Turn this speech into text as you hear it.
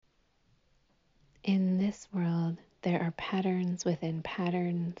this world, there are patterns within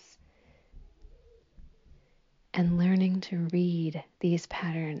patterns, and learning to read these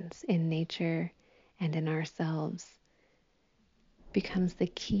patterns in nature and in ourselves becomes the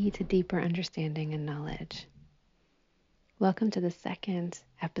key to deeper understanding and knowledge. Welcome to the second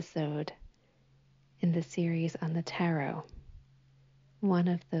episode in the series on the tarot, one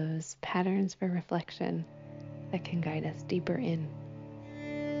of those patterns for reflection that can guide us deeper in.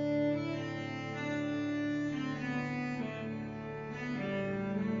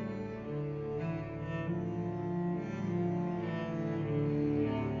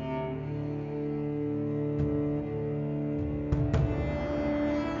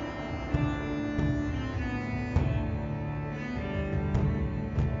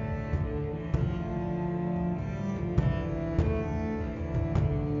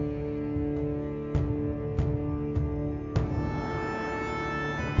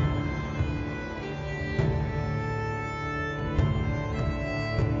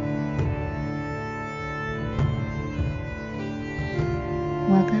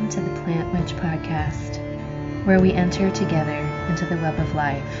 Welcome to the Plant Witch Podcast, where we enter together into the web of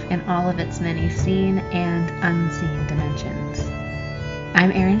life in all of its many seen and unseen dimensions.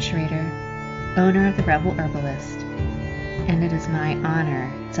 I'm Erin Schrader, owner of the Rebel Herbalist, and it is my honor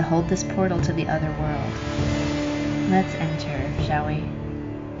to hold this portal to the other world. Let's enter, shall we?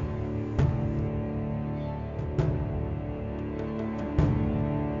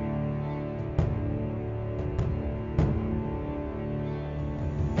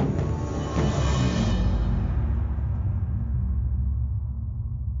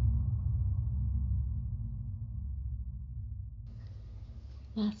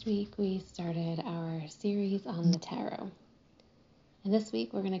 Last week we started our series on the tarot. And this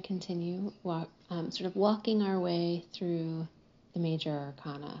week we're going to continue walking our way through the major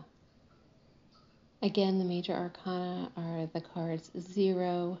arcana. Again, the major arcana are the cards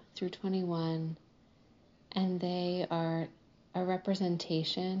 0 through 21, and they are a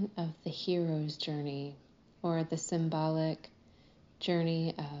representation of the hero's journey, or the symbolic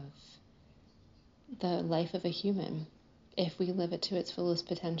journey of the life of a human, if we live it to its fullest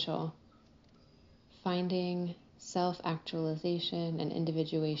potential, finding self-actualization and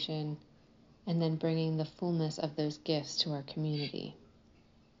individuation, and then bringing the fullness of those gifts to our community.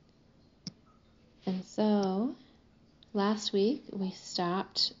 And so, last week we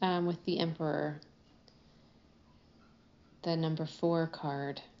stopped with the Emperor, the number 4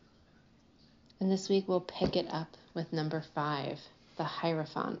 card. And this week we'll pick it up with number 5, the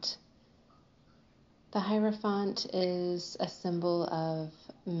Hierophant. The Hierophant is a symbol of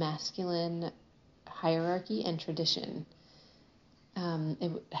masculine hierarchy and tradition.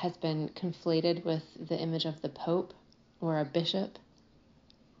 It has been conflated with the image of the Pope or a bishop.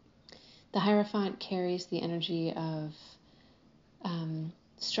 The Hierophant carries the energy of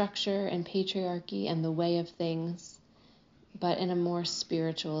structure and patriarchy and the way of things, but in a more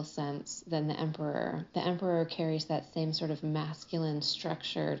spiritual sense than the Emperor. The Emperor carries that same sort of masculine,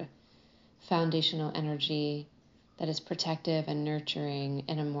 structured, foundational energy that is protective and nurturing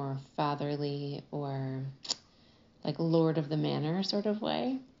in a more fatherly or like Lord of the Manor sort of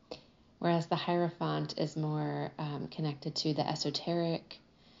way, whereas the Hierophant is more connected to the esoteric,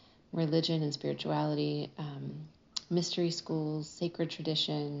 religion and spirituality, mystery schools, sacred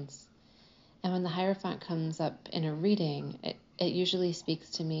traditions. And when the Hierophant comes up in a reading, it usually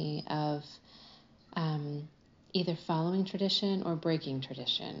speaks to me of either following tradition or breaking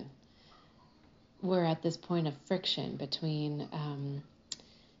tradition. We're at this point of friction between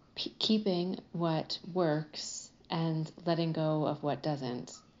keeping what works and letting go of what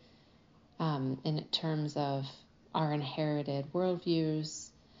doesn't, in terms of our inherited worldviews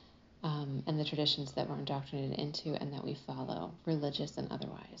and the traditions that we're indoctrinated into and that we follow, religious and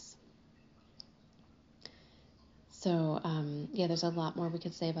otherwise. So, there's a lot more we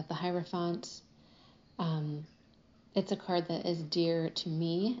could say about the Hierophant. It's a card that is dear to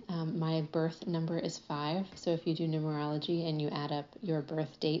me. My birth number is 5, so if you do numerology and you add up your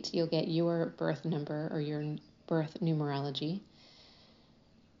birth date, you'll get your birth number or your birth numerology.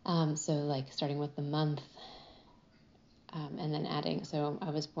 So like starting with the month, and then adding, so I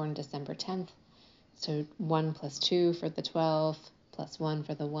was born December 10th, so 1 plus 2 for the 12, plus 1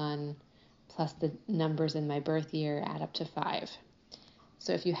 for the 1, plus the numbers in my birth year add up to 5.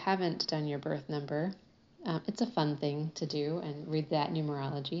 So if you haven't done your birth number, it's a fun thing to do and read that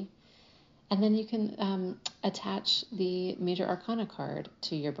numerology. And then you can attach the Major Arcana card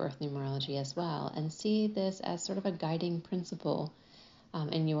to your birth numerology as well and see this as sort of a guiding principle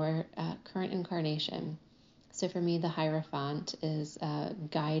in your current incarnation. So for me, the Hierophant is a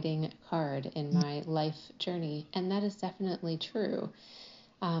guiding card in my life journey, and that is definitely true.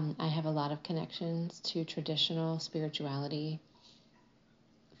 I have a lot of connections to traditional spirituality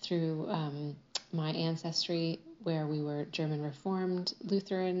through my ancestry, where we were German Reformed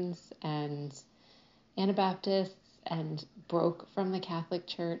Lutherans and Anabaptists, and broke from the Catholic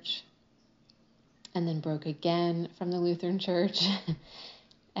Church, and then broke again from the Lutheran Church.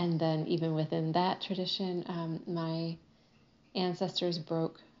 And then even within that tradition, my ancestors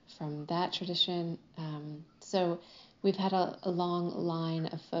broke from that tradition. So we've had a long line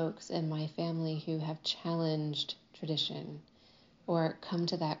of folks in my family who have challenged tradition or come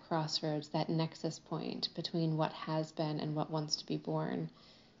to that crossroads, that nexus point between what has been and what wants to be born,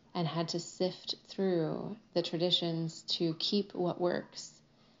 and had to sift through the traditions to keep what works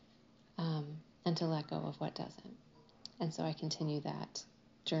and to let go of what doesn't. And so I continue that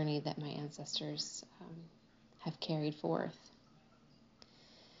journey that my ancestors have carried forth.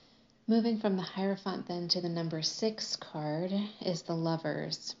 Moving from the Hierophant then to the number 6 card is the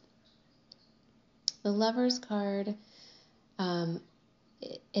Lovers. The Lovers card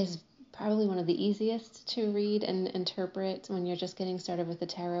is probably one of the easiest to read and interpret when you're just getting started with the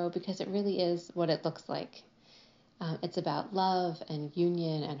tarot, because it really is what it looks like. It's about love and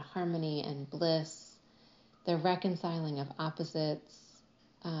union and harmony and bliss, the reconciling of opposites,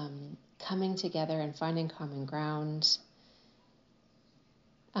 coming together and finding common ground.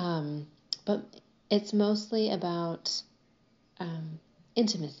 But it's mostly about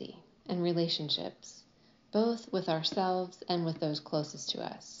intimacy and relationships, both with ourselves and with those closest to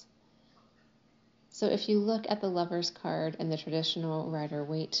us. So if you look at the Lover's card in the traditional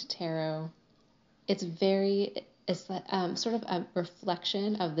Rider-Waite tarot, it's sort of a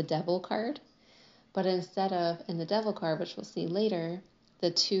reflection of the Devil card, but instead of in the Devil card, which we'll see later, the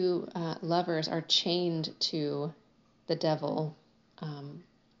two lovers are chained to the devil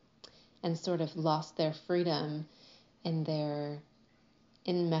and sort of lost their freedom in their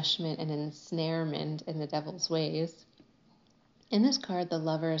enmeshment and ensnarement in the devil's ways. In this card, the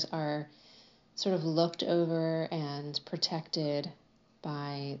lovers are sort of looked over and protected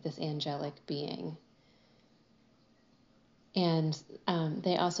by this angelic being. And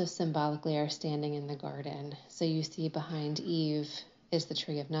they also symbolically are standing in the garden. So you see behind Eve is the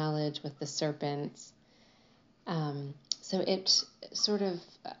tree of knowledge with the serpents. So it sort of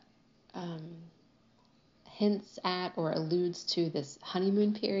hints at or alludes to this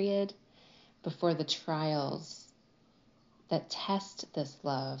honeymoon period before the trials that test this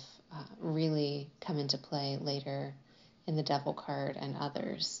love really come into play later in the Devil card and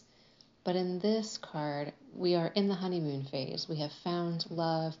others. But in this card, we are in the honeymoon phase. We have found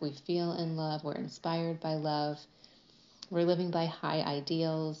love. We feel in love. We're inspired by love. We're living by high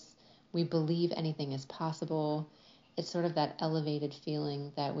ideals. We believe anything is possible. It's sort of that elevated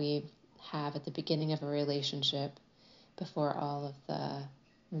feeling that we have at the beginning of a relationship before all of the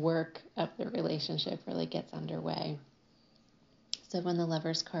work of the relationship really gets underway. So when the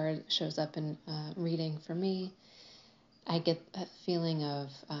Lover's card shows up in reading for me, I get a feeling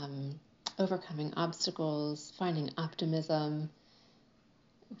of overcoming obstacles, finding optimism,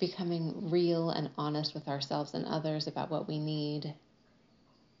 becoming real and honest with ourselves and others about what we need,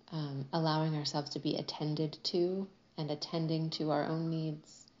 allowing ourselves to be attended to and attending to our own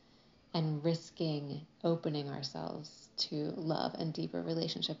needs, and risking opening ourselves to love and deeper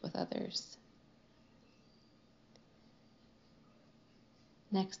relationship with others.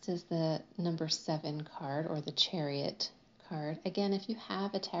 Next is the number 7 card, or the Chariot card. Again, if you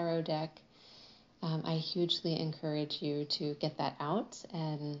have a tarot deck, I hugely encourage you to get that out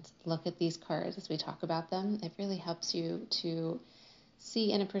and look at these cards as we talk about them. It really helps you to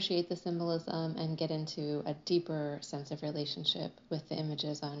see and appreciate the symbolism and get into a deeper sense of relationship with the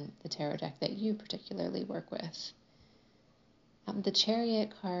images on the tarot deck that you particularly work with. The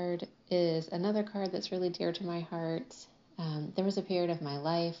Chariot card is another card that's really dear to my heart. There was a period of my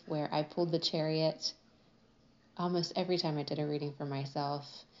life where I pulled the Chariot almost every time I did a reading for myself,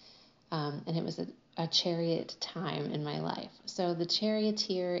 and it was a chariot time in my life. So the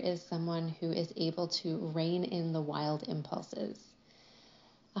charioteer is someone who is able to rein in the wild impulses.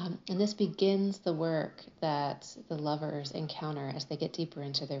 And this begins the work that the lovers encounter as they get deeper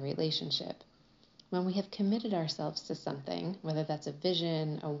into their relationship. When we have committed ourselves to something, whether that's a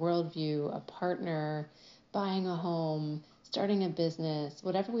vision, a worldview, a partner, buying a home, starting a business,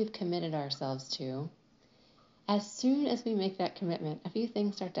 whatever we've committed ourselves to, as soon as we make that commitment, a few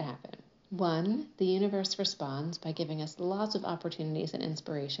things start to happen. One, the universe responds by giving us lots of opportunities and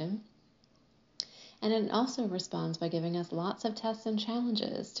inspiration. And it also responds by giving us lots of tests and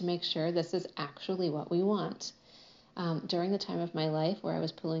challenges to make sure this is actually what we want. During the time of my life where I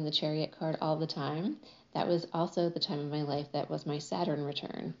was pulling the Chariot card all the time, that was also the time of my life that was my Saturn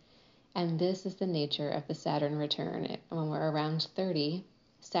return. And this is the nature of the Saturn return. When we're around 30,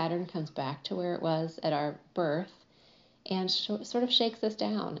 Saturn comes back to where it was at our birth and sort of shakes us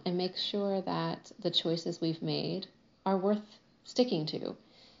down and makes sure that the choices we've made are worth sticking to,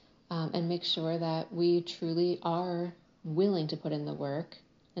 and make sure that we truly are willing to put in the work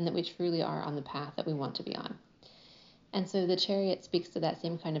and that we truly are on the path that we want to be on. And so the Chariot speaks to that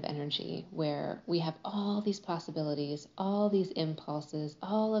same kind of energy where we have all these possibilities, all these impulses,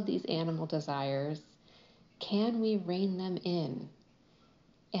 all of these animal desires. Can we rein them in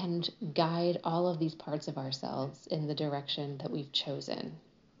and guide all of these parts of ourselves in the direction that we've chosen?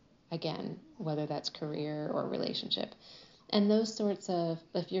 Again, whether that's career or relationship. And those sorts of,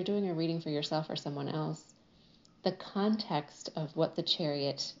 if you're doing a reading for yourself or someone else, the context of what the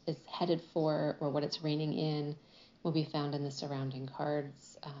Chariot is headed for or what it's reining in will be found in the surrounding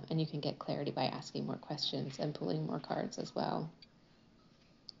cards, and you can get clarity by asking more questions and pulling more cards as well.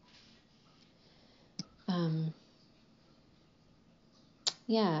 And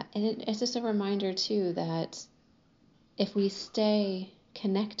it's just a reminder too that if we stay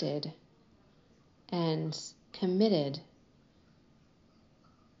connected and committed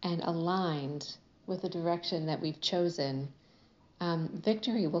and aligned with the direction that we've chosen,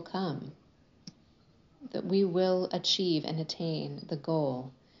 victory will come. That we will achieve and attain the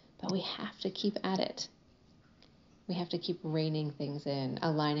goal, but we have to keep at it. We have to keep reining things in,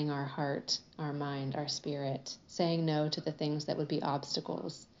 aligning our heart, our mind, our spirit, saying no to the things that would be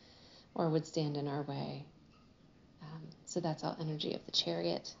obstacles or would stand in our way. So that's all energy of the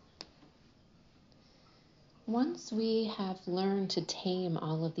Chariot. Once we have learned to tame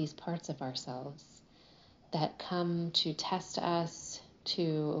all of these parts of ourselves that come to test us,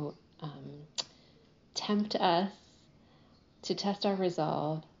 to tempt us, to test our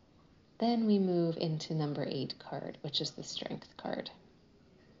resolve, then we move into number 8 card, which is the Strength card.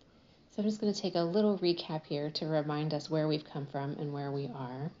 So I'm just going to take a little recap here to remind us where we've come from and where we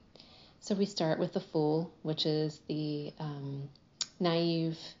are. So we start with the Fool, which is the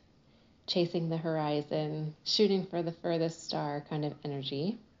naive, chasing the horizon, shooting for the furthest star kind of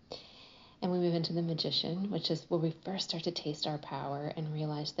energy. And we move into the Magician, which is where we first start to taste our power and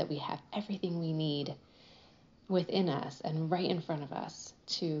realize that we have everything we need within us and right in front of us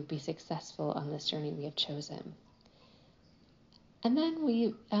to be successful on this journey we have chosen. And then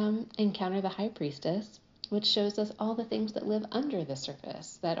we encounter the High Priestess, which shows us all the things that live under the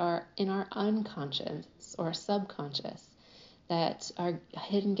surface, that are in our unconscious or subconscious, that are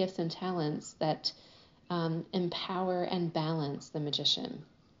hidden gifts and talents that empower and balance the Magician.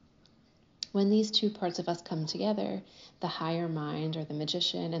 When these two parts of us come together, the higher mind or the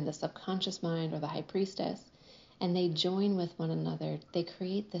Magician and the subconscious mind or the High Priestess, and they join with one another, they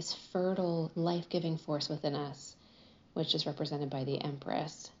create this fertile, life-giving force within us, which is represented by the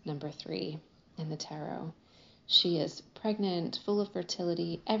Empress, number 3 in the tarot. She is pregnant, full of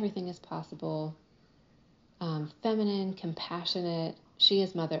fertility, everything is possible, feminine, compassionate. She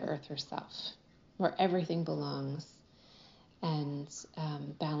is Mother Earth herself, where everything belongs and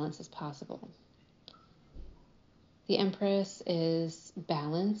balance is possible. The Empress is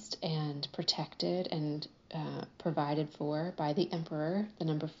balanced and protected and provided for by the Emperor, the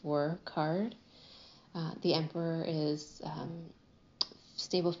number 4 card. The Emperor is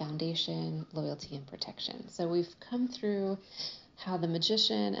stable foundation, loyalty, and protection. So we've come through how the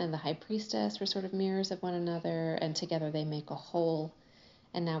Magician and the High Priestess were sort of mirrors of one another, and together they make a whole.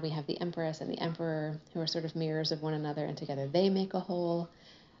 And now we have the Empress and the Emperor, who are sort of mirrors of one another, and together they make a whole.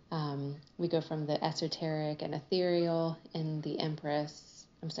 We go from the esoteric and ethereal in the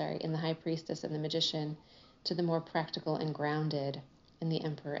in the High Priestess and the Magician, to the more practical and grounded in the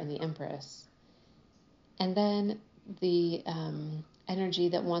Emperor and the Empress. And then the energy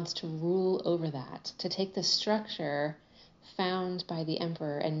that wants to rule over that, to take the structure found by the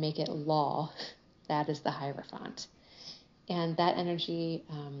Emperor and make it law, that is the Hierophant. And that energy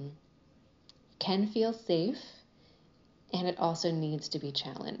can feel safe, and it also needs to be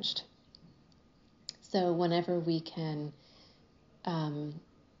challenged. So whenever we can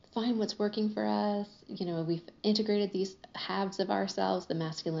find what's working for us, we've integrated these halves of ourselves, the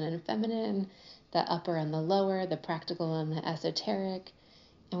masculine and feminine, the upper and the lower, the practical and the esoteric,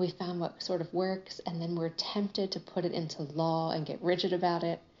 and we found what sort of works, and then we're tempted to put it into law and get rigid about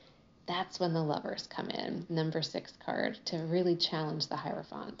it. That's when the Lovers come in, number 6 card, to really challenge the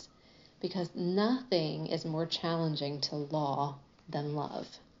Hierophant. Because nothing is more challenging to law than love.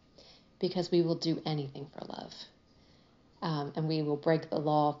 because we will do anything for love. And we will break the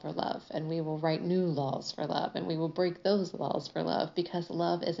law for love, and we will write new laws for love, and we will break those laws for love, because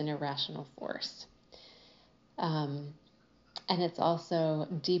love is an irrational force. And it's also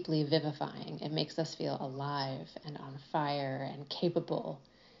deeply vivifying. It makes us feel alive and on fire and capable.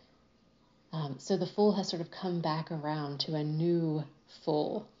 So the Fool has sort of come back around to a new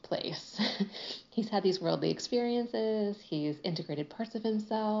full place. He's had these worldly experiences, he's integrated parts of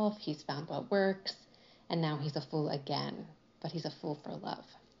himself, he's found what works, and now he's a fool again, but he's a fool for love.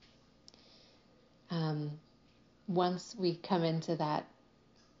 Once we come into that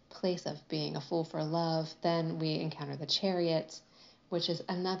place of being a fool for love, then we encounter the Chariot, which is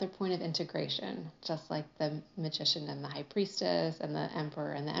another point of integration, just like the magician and the high priestess and the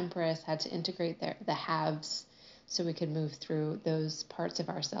emperor and the empress had to integrate the halves so we could move through those parts of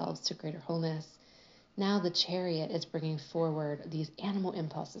ourselves to greater wholeness. Now the Chariot is bringing forward these animal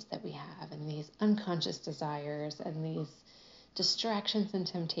impulses that we have, and these unconscious desires, and these distractions and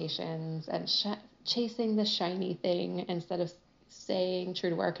temptations, and chasing the shiny thing instead of staying true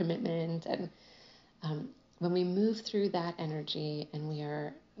to our commitment. And when we move through that energy, and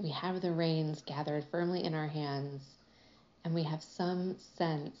we have the reins gathered firmly in our hands, and we have some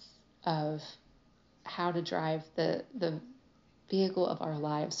sense of how to drive the vehicle of our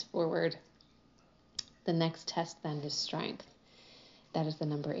lives forward, the next test then is strength. That is the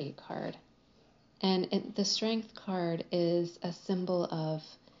number 8 card. And the strength card is a symbol of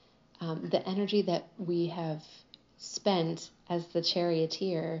the energy that we have spent as the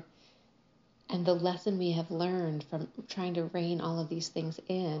charioteer, and the lesson we have learned from trying to rein all of these things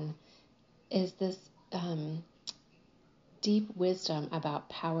in is this deep wisdom about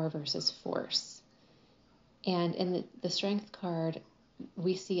power versus force. And in the strength card,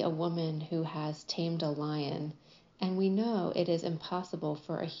 we see a woman who has tamed a lion, and we know it is impossible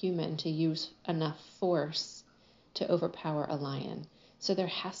for a human to use enough force to overpower a lion. So there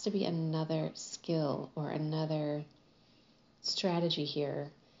has to be another skill or another strategy here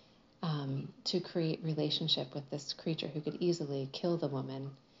to create relationship with this creature who could easily kill the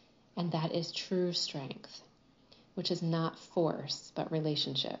woman. And that is true strength, which is not force, but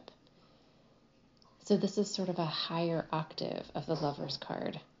relationship. So this is sort of a higher octave of the Lover's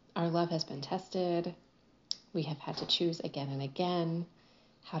card. Our love has been tested. We have had to choose again and again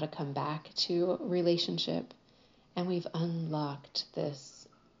how to come back to relationship. And we've unlocked this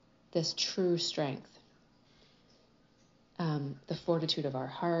true strength. The fortitude of our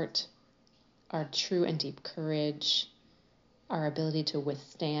heart, our true and deep courage, our ability to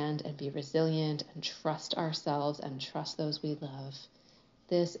withstand and be resilient and trust ourselves and trust those we love.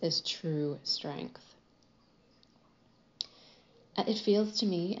 This is true strength. It feels to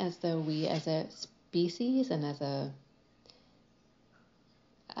me as though we as a species and as a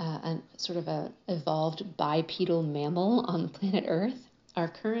sort of a evolved bipedal mammal on planet Earth are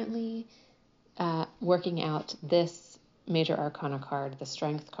currently working out this major arcana card, the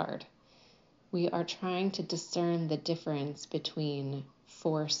strength card. We are trying to discern the difference between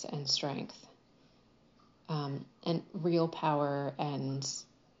force and strength, and real power and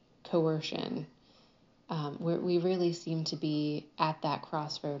coercion. We really seem to be at that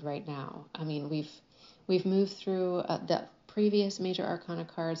crossroad right now. I mean, we've moved through the previous major arcana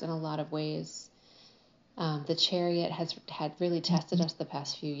cards in a lot of ways. The Chariot had really tested us the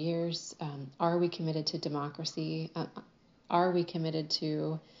past few years. Are we committed to democracy? Are we committed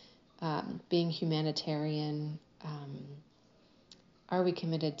to being humanitarian? Are we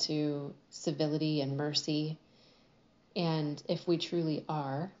committed to civility and mercy? And if we truly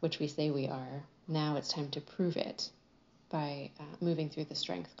are, which we say we are, now it's time to prove it by moving through the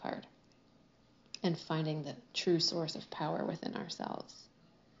strength card and finding the true source of power within ourselves.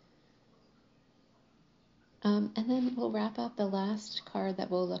 And then we'll wrap up. The last card that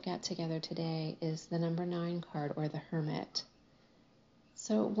we'll look at together today is the number 9 card, or the Hermit.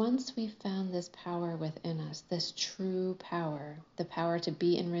 So once we've found this power within us, this true power, the power to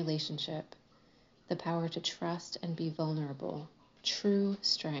be in relationship, the power to trust and be vulnerable, true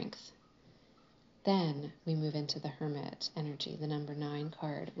strength, then we move into the Hermit energy, the number 9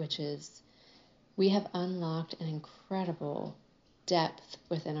 card, which is we have unlocked an incredible depth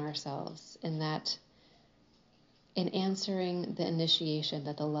within ourselves in that in answering the initiation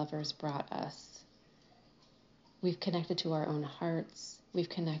that the Lovers brought us. We've connected to our own hearts, we've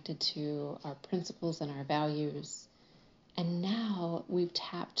connected to our principles and our values, and now we've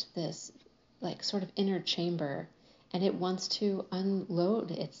tapped this like sort of inner chamber, and it wants to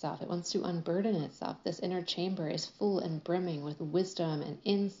unload itself, it wants to unburden itself. This inner chamber is full and brimming with wisdom and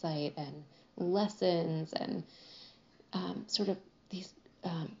insight and lessons and sort of these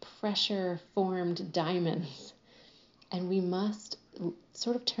pressure-formed diamonds. And we must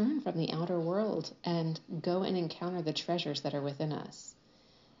sort of turn from the outer world and go and encounter the treasures that are within us.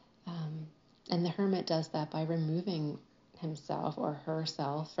 And the hermit does that by removing himself or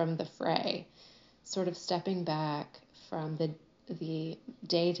herself from the fray, sort of stepping back from the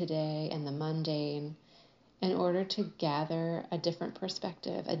day-to-day and the mundane in order to gather a different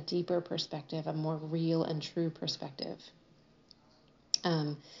perspective, a deeper perspective, a more real and true perspective.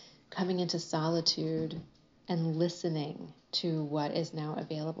 Coming into solitude and listening to what is now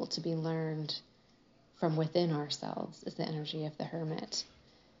available to be learned from within ourselves is the energy of the hermit.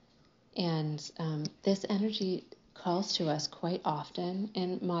 And this energy calls to us quite often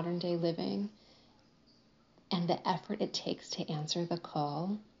in modern day living, and the effort it takes to answer the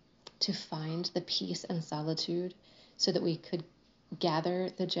call, to find the peace and solitude so that we could gather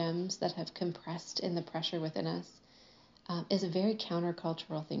the gems that have compressed in the pressure within us, is a very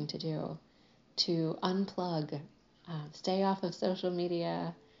countercultural thing to do. To unplug, stay off of social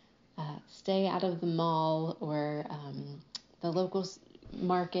media, stay out of the mall or the local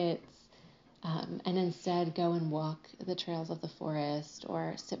markets, and instead go and walk the trails of the forest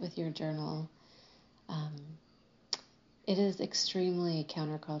or sit with your journal. It is extremely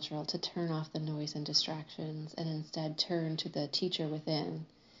countercultural to turn off the noise and distractions and instead turn to the teacher within.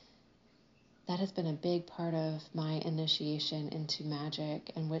 That has been a big part of my initiation into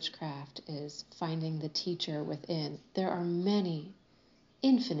magic and witchcraft, is finding the teacher within. There are many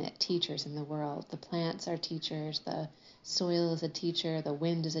infinite teachers in the world. The plants are teachers, the soil is a teacher, the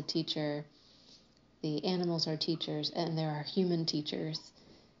wind is a teacher, the animals are teachers, and there are human teachers.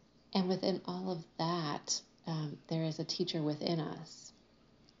 And within all of that, there is a teacher within us.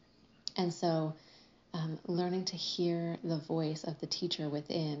 And so learning to hear the voice of the teacher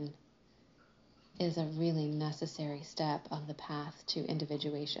within is a really necessary step on the path to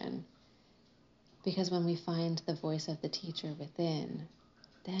individuation. Because when we find the voice of the teacher within,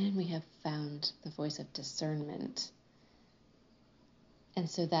 then we have found the voice of discernment. And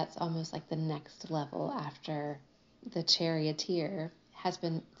so that's almost like the next level after the charioteer has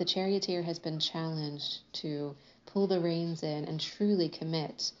been challenged to pull the reins in and truly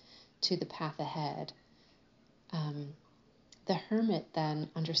commit to the path ahead. The hermit then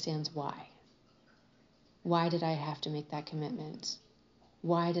understands why. Why did I have to make that commitment?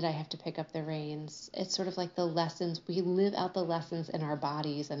 Why did I have to pick up the reins? It's sort of like the lessons. We live out the lessons in our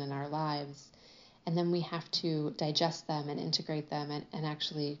bodies and in our lives, and then we have to digest them and integrate them and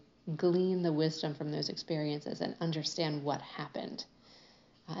actually glean the wisdom from those experiences and understand what happened.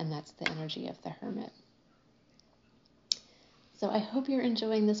 And that's the energy of the hermit. So I hope you're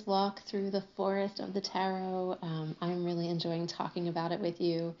enjoying this walk through the forest of the tarot. I'm really enjoying talking about it with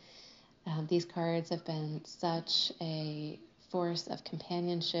you. These cards have been such a force of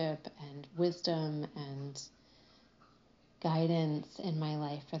companionship and wisdom and guidance in my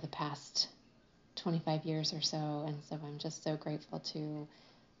life for the past 25 years or so. And so I'm just so grateful to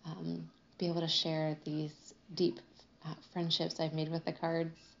be able to share these deep friendships I've made with the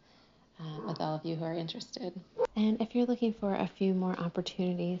cards with all of you who are interested. And if you're looking for a few more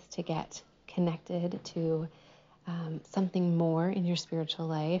opportunities to get connected to something more in your spiritual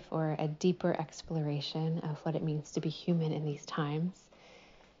life, or a deeper exploration of what it means to be human in these times,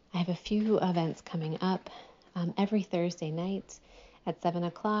 I have a few events coming up. Every Thursday night at 7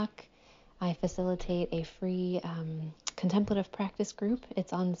 o'clock, I facilitate a free contemplative practice group.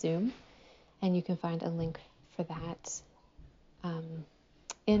 It's on Zoom, and you can find a link for that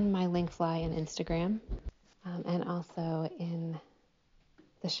in my link fly on Instagram, and also in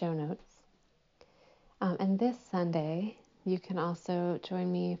the show notes. And this Sunday, you can also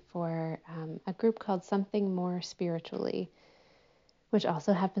join me for a group called Something More Spiritually, which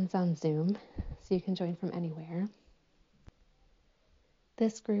also happens on Zoom, so you can join from anywhere.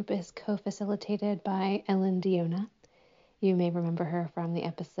 This group is co-facilitated by Ellen Diona. You may remember her from the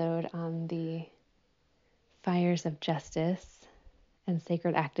episode on the fires of justice and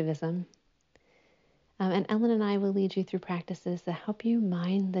sacred activism. And Ellen and I will lead you through practices that help you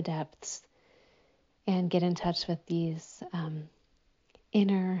mine the depths and get in touch with these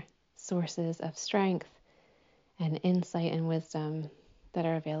inner sources of strength and insight and wisdom that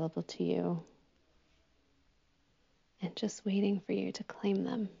are available to you, and just waiting for you to claim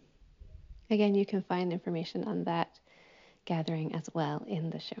them. Again, you can find information on that gathering as well in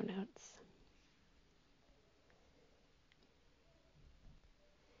the show notes.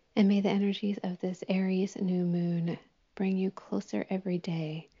 And may the energies of this Aries new moon bring you closer every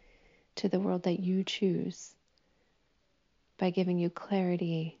day to the world that you choose, by giving you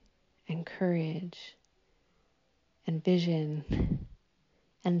clarity and courage and vision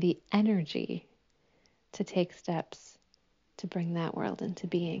and the energy to take steps to bring that world into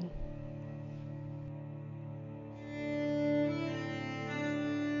being.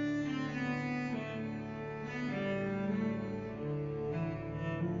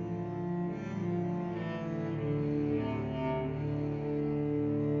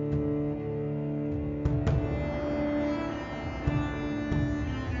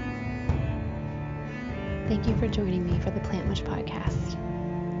 Thank you for joining me for the Plant Witch podcast.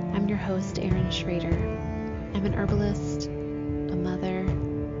 I'm your host, Erin Schrader. I'm an herbalist, a mother,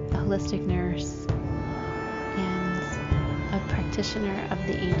 a holistic nurse, and a practitioner of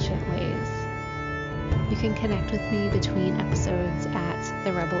the ancient ways. You can connect with me between episodes at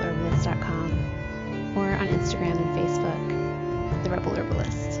therebelherbalist.com or on Instagram and Facebook, The Rebel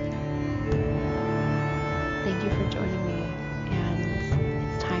Herbalist.